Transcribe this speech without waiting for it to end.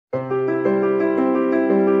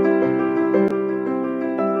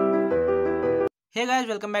Hey guys,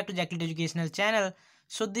 welcome back to Zaki Educational channel.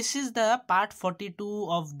 So this is the part 42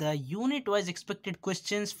 of the unit wise expected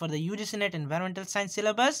questions for the UGC-NET Environmental Science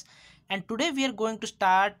syllabus, and today we are going to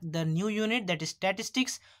start the new unit, that is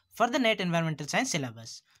statistics, for the NET Environmental Science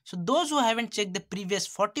syllabus. So those who haven't checked the previous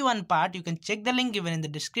 41 part, you can check the link given in the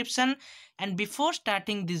description. And before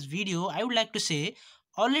starting this video, I would like to say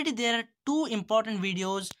already there are two important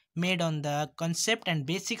videos made on the concept and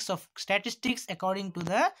basics of statistics according to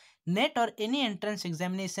the NET or any entrance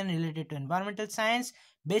examination related to environmental science.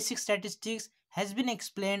 Basic statistics has been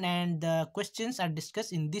explained and the questions are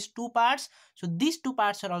discussed in these two parts. So these two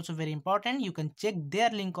parts are also very important. You can check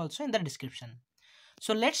their link also in the description.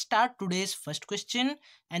 So let's start today's first question,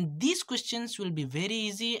 and these questions will be very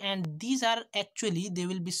easy, and these are actually, they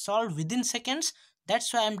will be solved within seconds.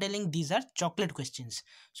 That's why I'm telling these are chocolate questions.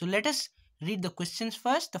 So let us read the questions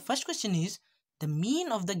first. The first question is, the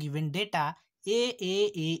mean of the given data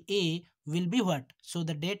A will be what? So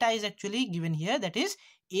the data is actually given here, that is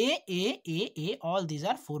A. All these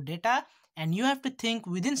are 4 data, and you have to think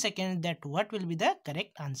within seconds that what will be the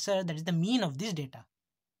correct answer, that is the mean of this data.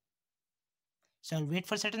 So I'll wait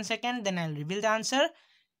for a certain second, then I'll reveal the answer.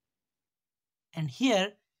 And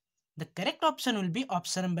here the correct option will be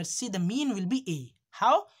option number C. The mean will be A.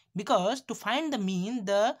 How? Because to find the mean,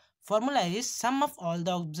 the formula is sum of all the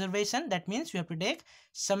observation. That means we have to take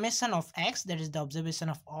summation of x, that is the observation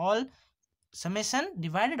of all, summation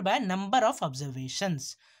divided by number of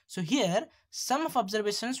observations. So here sum of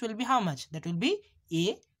observations will be how much? That will be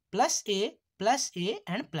A plus A plus A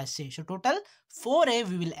and plus A. So total 4A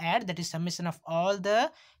we will add, that is summation of all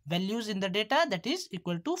the values in the data, that is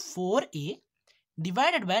equal to 4A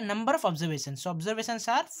divided by number of observations. So observations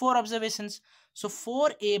are 4 observations. So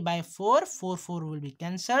 4A by 4 will be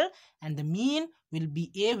cancelled, and the mean will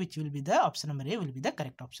be A, which will be the option number A will be the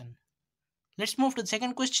correct option. Let's move to the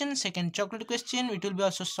second question, second chocolate question. It will be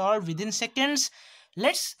also solved within seconds.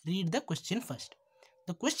 Let's read the question first.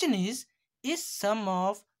 The question is sum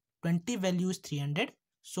of 20 values 300?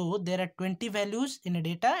 So there are 20 values in a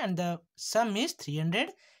data and the sum is 300.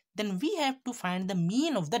 Then we have to find the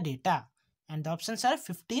mean of the data, and the options are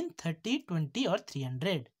 15, 30, 20 or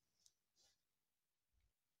 300.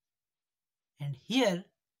 And here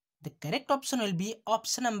the correct option will be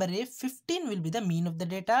option number A. 15 will be the mean of the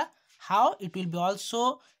data. How? It will be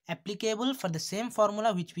also applicable for the same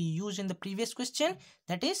formula which we used in the previous question,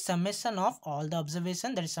 that is summation of all the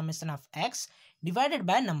observation, that is summation of x divided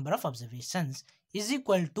by number of observations is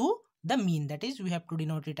equal to the mean, that is we have to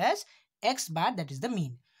denote it as x bar, that is the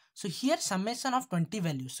mean. So here summation of 20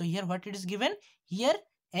 values. So here what it is given? Here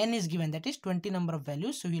n is given, that is 20 number of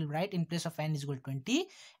values. So we will write in place of n is equal to 20,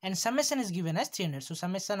 and summation is given as 300. So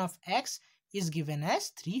summation of x is given as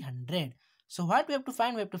 300. So what we have to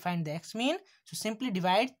find? We have to find the x mean. So simply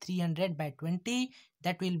divide 300 by 20.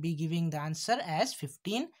 That will be giving the answer as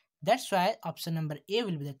 15. That's why option number A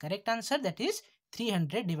will be the correct answer. That is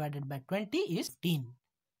 300 divided by 20 is 15.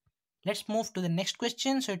 Let's move to the next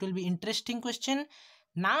question. So it will be interesting question.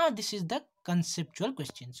 Now this is the conceptual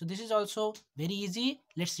question. So this is also very easy.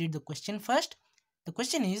 Let's read the question first. The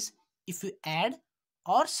question is, if you add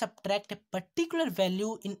or subtract a particular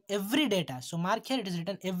value in every data, so mark here it is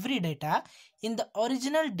written every data in the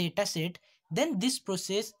original data set, then this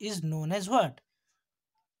process is known as what?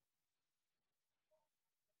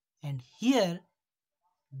 And here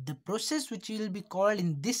the process which will be called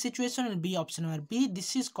in this situation will be option number B.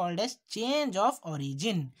 This is called as change of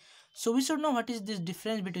origin. So we should know what is this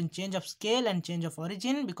difference between change of scale and change of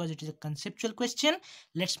origin, because it is a conceptual question.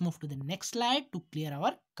 Let's move to the next slide to clear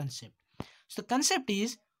our concept. So the concept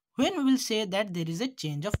is, when we will say that there is a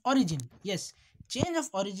change of origin. Yes, change of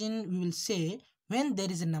origin we will say when there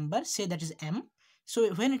is a number, say that is m.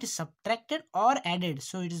 So when it is subtracted or added,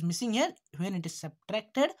 so it is missing here, when it is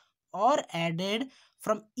subtracted or added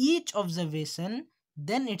from each observation,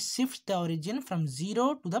 then it shifts the origin from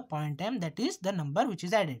 0 to the point m, that is the number which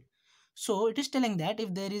is added. So it is telling that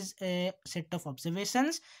if there is a set of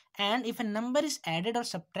observations and if a number is added or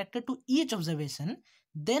subtracted to each observation,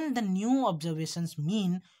 then the new observations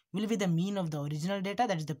mean will be the mean of the original data,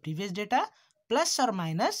 that is the previous data, plus or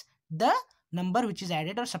minus the number which is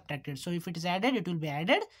added or subtracted. So if it is added, it will be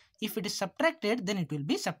added. If it is subtracted, then it will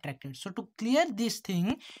be subtracted. So to clear this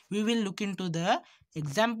thing, we will look into the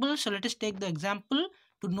example. So let us take the example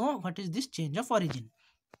to know what is this change of origin.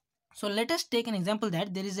 So let us take an example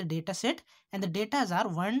that there is a data set and the data are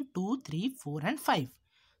 1, 2, 3, 4 and 5.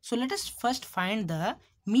 So let us first find the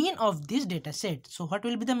mean of this data set. So what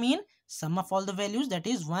will be the mean? Sum of all the values, that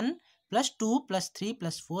is 1 plus 2 plus 3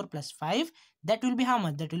 plus 4 plus 5. That will be how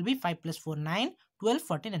much? That will be 5 plus 4, 9, 12,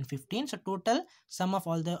 14 and 15. So total sum of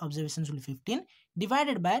all the observations will be 15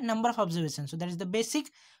 divided by number of observations. So that is the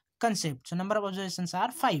basic concept. So number of observations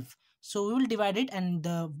are 5. So we will divide it and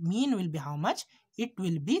the mean will be how much? It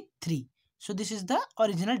will be 3. So this is the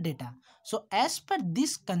original data. So as per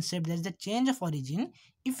this concept, there is the change of origin.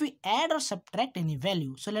 If we add or subtract any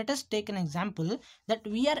value, so let us take an example that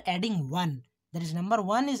we are adding 1. That is number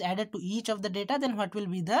 1 is added to each of the data, then what will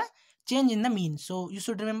be the change in the mean? So you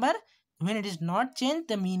should remember, when it is not changed,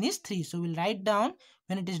 the mean is 3. So we'll write down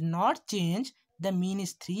when it is not changed, the mean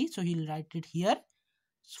is 3. So he'll write it here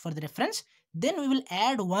for the reference. Then we will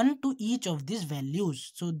add 1 to each of these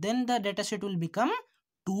values. So then the data set will become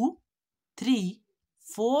 2, 3,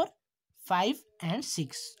 4, 5 and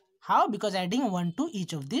 6. How? Because adding 1 to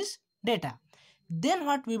each of these data. Then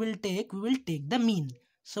what we will take? We will take the mean.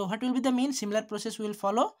 So what will be the mean? Similar process we will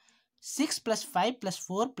follow. 6 plus 5 plus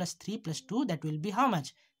 4 plus 3 plus 2, that will be how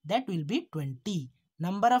much? That will be 20.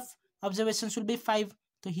 Number of observations will be 5.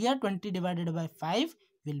 So here 20 divided by 5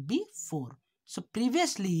 will be 4. So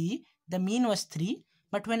previously the mean was 3,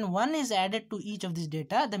 but when 1 is added to each of these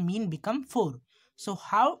data, the mean become 4. So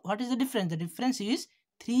what is the difference? The difference is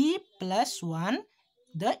 3 plus 1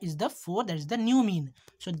 is the 4, that is the new mean.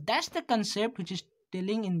 So that's the concept which is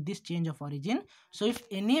telling in this change of origin. So if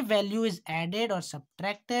any value is added or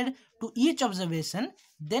subtracted to each observation,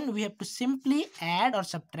 then we have to simply add or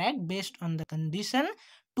subtract based on the condition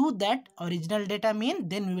to that original data mean.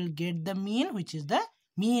 Then we will get the mean, which is the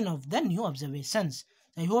mean of the new observations.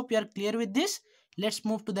 I hope you are clear with this. Let's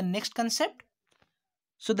move to the next concept.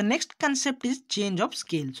 So the next concept is change of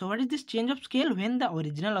scale. So what is this change of scale? When the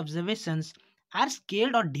original observations are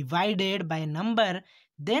scaled or divided by a number,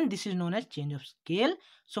 then this is known as change of scale.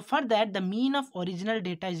 So for that, the mean of original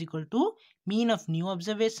data is equal to mean of new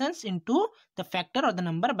observations into the factor or the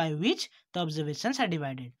number by which the observations are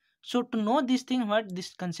divided. So to know this thing, what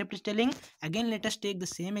this concept is telling, again let us take the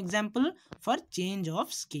same example for change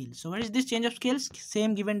of scale. So what is this change of scale?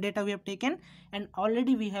 Same given data we have taken, and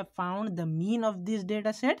already we have found the mean of this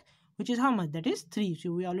data set, which is how much? That is 3.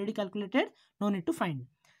 So we already calculated, no need to find.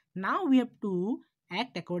 Now we have to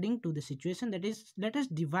act according to the situation, that is, let us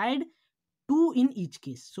divide 2 in each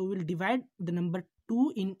case. So we will divide the number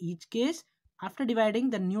 2 in each case. After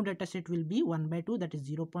dividing, the new data set will be 1 by 2, that is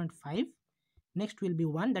 0.5. Next will be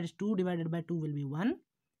 1, that is 2 divided by 2 will be 1.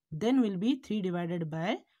 Then will be 3 divided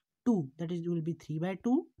by 2, that is will be 3 by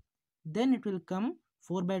 2. Then it will come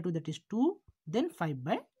 4 by 2, that is 2. Then 5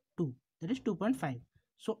 by 2, that is 2.5.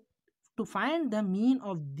 So to find the mean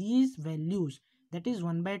of these values, that is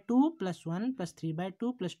 1 by 2 plus 1 plus 3 by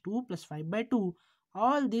 2 plus 2 plus 5 by 2,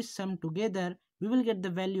 all this sum together, we will get the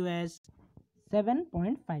value as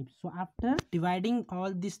 7.5. So after dividing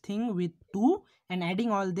all this thing with 2 and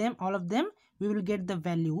adding all of them, we will get the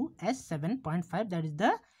value as 7.5. That is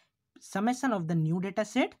the summation of the new data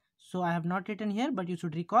set. So I have not written here, but you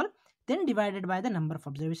should recall. Then divided by the number of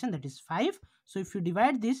observation, that is 5. So if you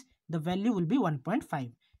divide this, the value will be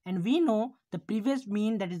 1.5. And we know the previous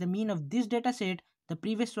mean, that is the mean of this data set, the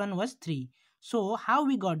previous one was 3. So how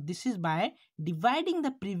we got this is by dividing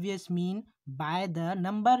the previous mean by the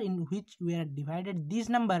number in which we are divided this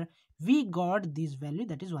number, we got this value,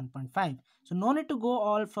 that is 1.5. So no need to go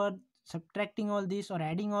all for subtracting all this or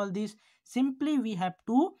adding all this. Simply we have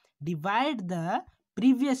to divide the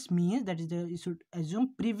previous means, that is you should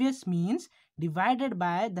assume previous means divided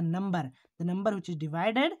by the number which is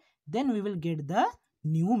divided, then we will get the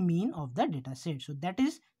new mean of the data set. So that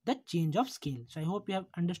is the change of scale. So I hope you have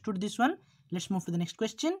understood this one. Let's move to the next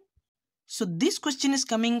question. So this question is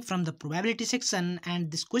coming from the probability section, and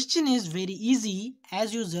this question is very easy.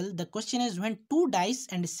 As usual, the question is, when 2 dice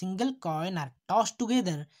and a single coin are tossed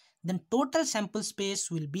together, then total sample space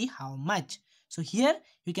will be how much? So here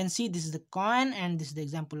you can see this is the coin and this is the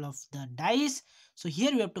example of the dice. So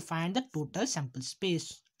here we have to find the total sample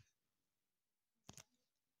space.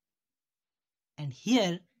 And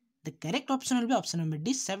here the correct option will be option number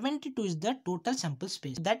D. 72 is the total sample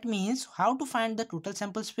space. That means how to find the total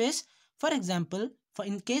sample space? For example,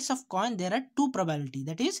 in case of coin, there are 2 probabilities.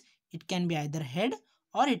 That is, it can be either head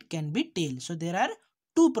or it can be tail. So there are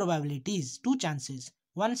 2 probabilities, 2 chances.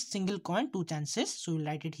 One single coin, 2 chances. So we'll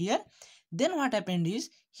write it here. Then what happened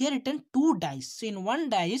is, here written 2 dice. So in one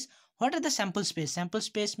dice, what are the sample space? Sample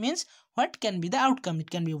space means what can be the outcome. It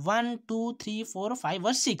can be 1, 2, 3, 4, 5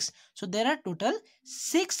 or 6. So there are total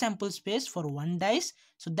 6 sample space for one dice.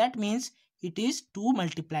 So that means it is 2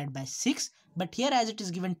 multiplied by 6. But here as it is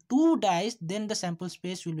given 2 dice, then the sample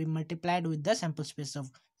space will be multiplied with the sample space of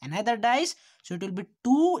another dice. So it will be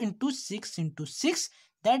 2 into 6 into 6.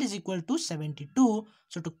 that is equal to 72.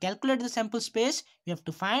 So to calculate the sample space, we have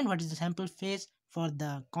to find what is the sample space for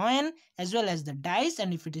the coin as well as the dice,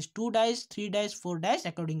 and if it is 2 dice, 3 dice, 4 dice,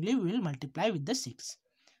 accordingly we will multiply with the 6.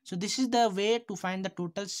 So this is the way to find the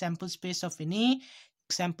total sample space of any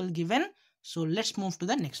sample given. So let's move to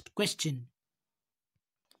the next question.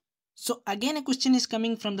 So again a question is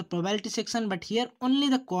coming from the probability section, but here only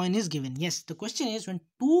the coin is given. Yes, the question is when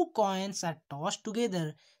two coins are tossed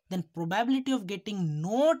together, then probability of getting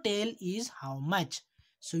no tail is how much?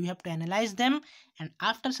 So you have to analyze them, and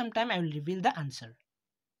after some time I will reveal the answer.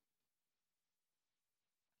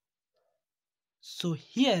 So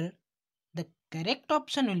here the correct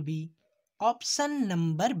option will be option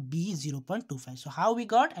number B, 0.25. So how we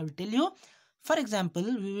got? I will tell you. For example,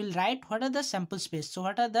 we will write what are the sample space. So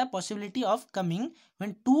what are the possibility of coming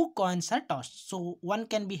when two coins are tossed. So one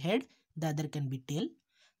can be head, the other can be tail.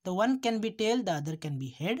 The one can be tail, the other can be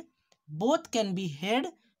head. Both can be head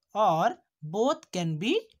or both can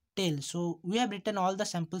be tail. So we have written all the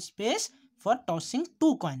sample space for tossing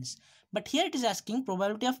two coins. But here it is asking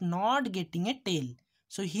probability of not getting a tail.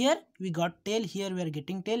 So here we got tail, here we are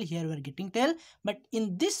getting tail, here we are getting tail. But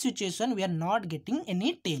in this situation, we are not getting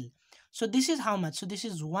any tail. So this is how much? So this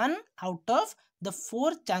is 1 out of the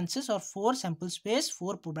 4 chances or 4 sample space,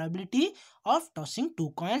 4 probability of tossing two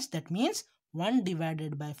coins. That means 1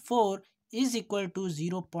 divided by 4 is equal to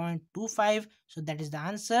 0.25. So that is the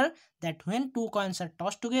answer, that when two coins are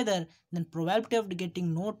tossed together, then probability of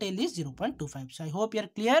getting no tail is 0.25. So I hope you are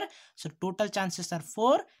clear. So total chances are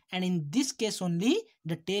 4, and in this case only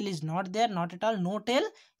the tail is not there, not at all, no tail.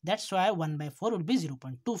 That's why 1 by 4 will be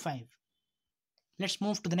 0.25. Let's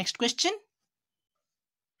move to the next question.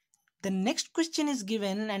 The next question is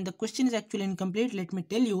given, and the question is actually incomplete. Let me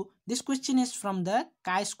tell you, this question is from the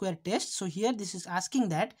chi-square test. So here this is asking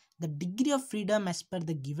that the degree of freedom as per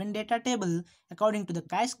the given data table according to the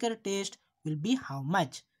chi-square test will be how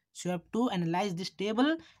much? So you have to analyze this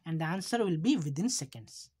table and the answer will be within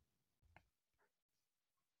seconds.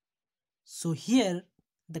 So here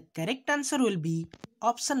the correct answer will be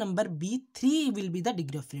option number B, 3 will be the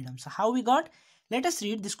degree of freedom. So how we got? Let us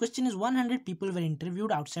read. This question is 100 people were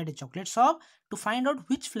interviewed outside a chocolate shop to find out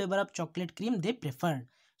which flavor of chocolate cream they preferred.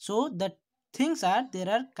 So the things are, there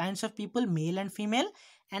are kinds of people, male and female,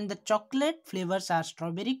 and the chocolate flavors are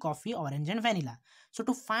strawberry, coffee, orange and vanilla. So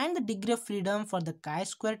to find the degree of freedom for the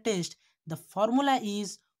chi-square test, the formula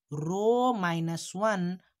is row minus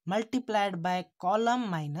 1 multiplied by column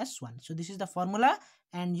minus 1. So this is the formula,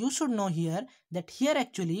 and you should know here that here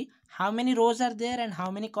actually how many rows are there and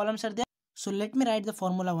how many columns are there. So let me write the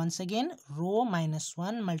formula once again. Row minus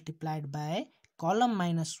 1 multiplied by column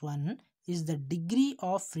minus 1 is the degree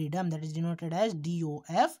of freedom, that is denoted as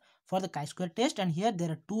DOF for the chi-square test, and here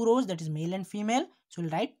there are two rows, that is male and female. So we'll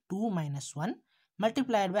write 2 minus 1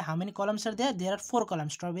 multiplied by how many columns are there? There are 4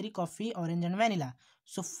 columns, strawberry, coffee, orange and vanilla.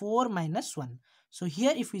 So 4 minus 1. So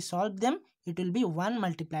here if we solve them, it will be 1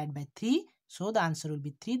 multiplied by 3. So the answer will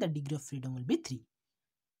be 3. The degree of freedom will be 3.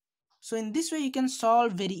 So in this way you can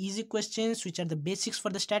solve very easy questions which are the basics for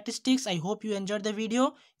the statistics. I hope you enjoyed the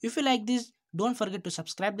video. If you like this, don't forget to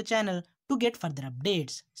subscribe the channel to get further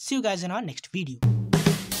updates. See you guys in our next video.